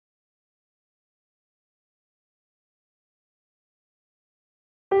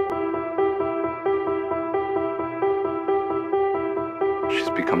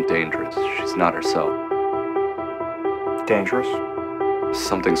become dangerous. She's not herself. Dangerous?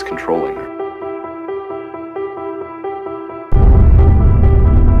 Something's controlling her.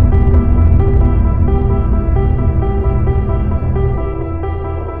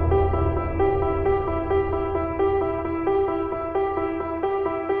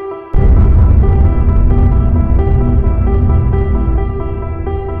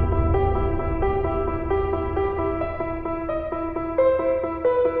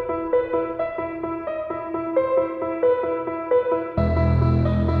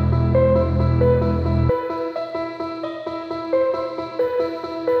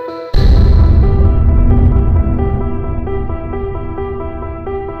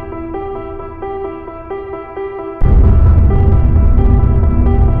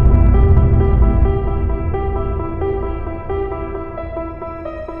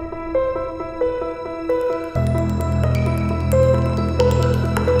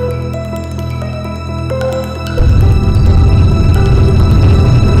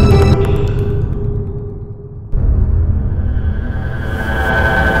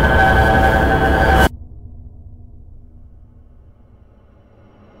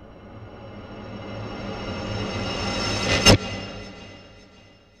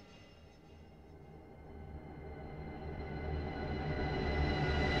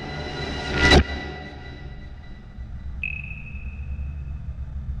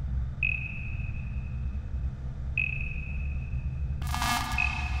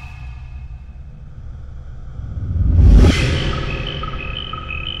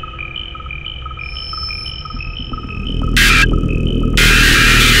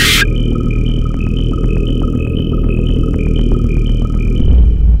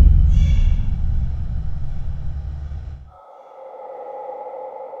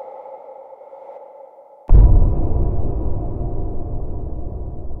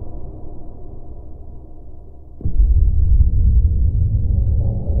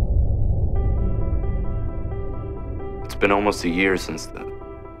 It's been almost a year since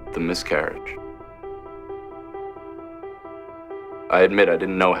the miscarriage. I admit I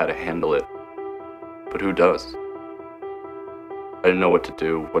didn't know how to handle it, but who does? I didn't know what to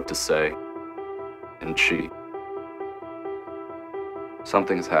do, what to say, and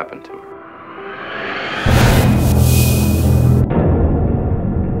something's happened to her.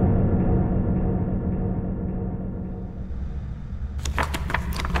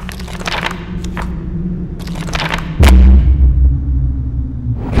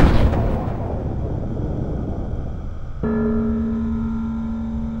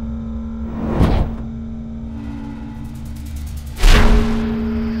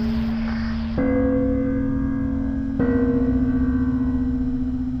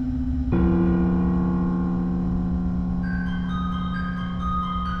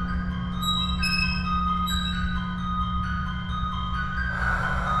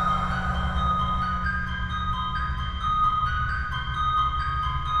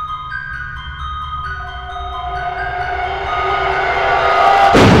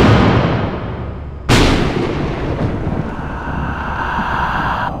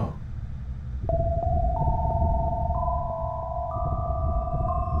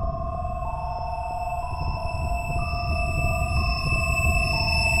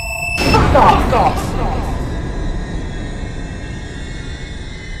 Stop!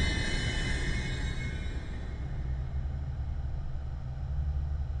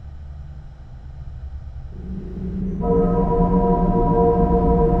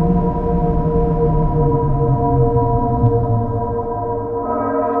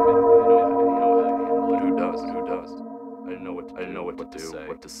 I didn't know what to do,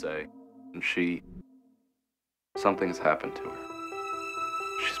 what to say. And something's happened to her.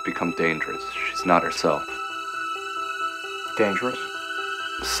 She's become dangerous. She's not herself. Dangerous?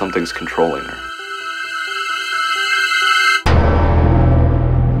 Something's controlling her.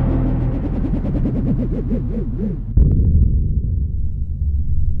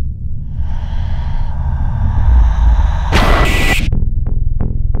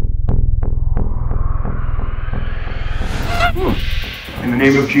 In the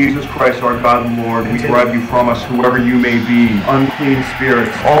name of Jesus Christ, our God and Lord, we drive you from us, whoever you may be, unclean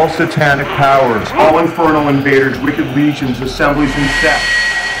spirits, all satanic powers, all infernal invaders, wicked legions, assemblies, and sects.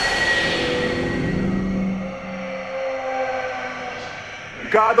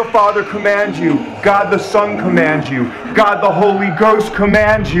 God the Father commands you, God the Son commands you, God the Holy Ghost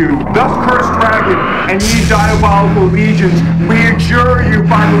commands you. Thus cursed dragon, and ye diabolical legions, we adjure you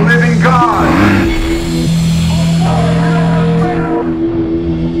by the living God.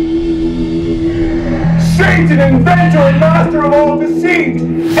 Satan! He's an inventor and master of all deceit!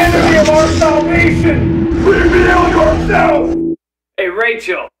 Enemy of our salvation! Reveal yourself! Hey,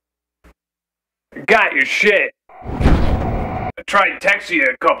 Rachel. I got your shit. I tried texting you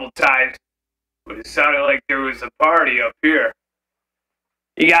a couple times, but it sounded like there was a party up here.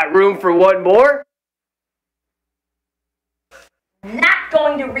 You got room for one more? Not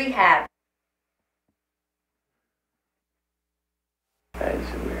going to rehab. That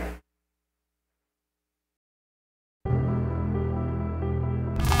is weird.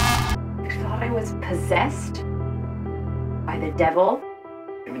 You thought I was possessed? By the devil?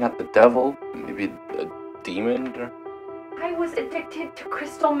 Maybe not the devil, maybe a demon or... I was addicted to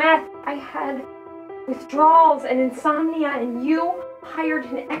crystal meth. I had withdrawals and insomnia, and you hired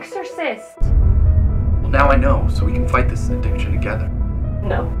an exorcist. Well, now I know, so we can fight this addiction together.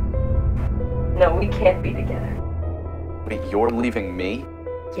 No. No, we can't be together. Wait, you're leaving me?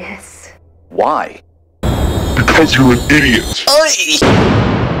 Yes. Why? Because you're an idiot! Oi!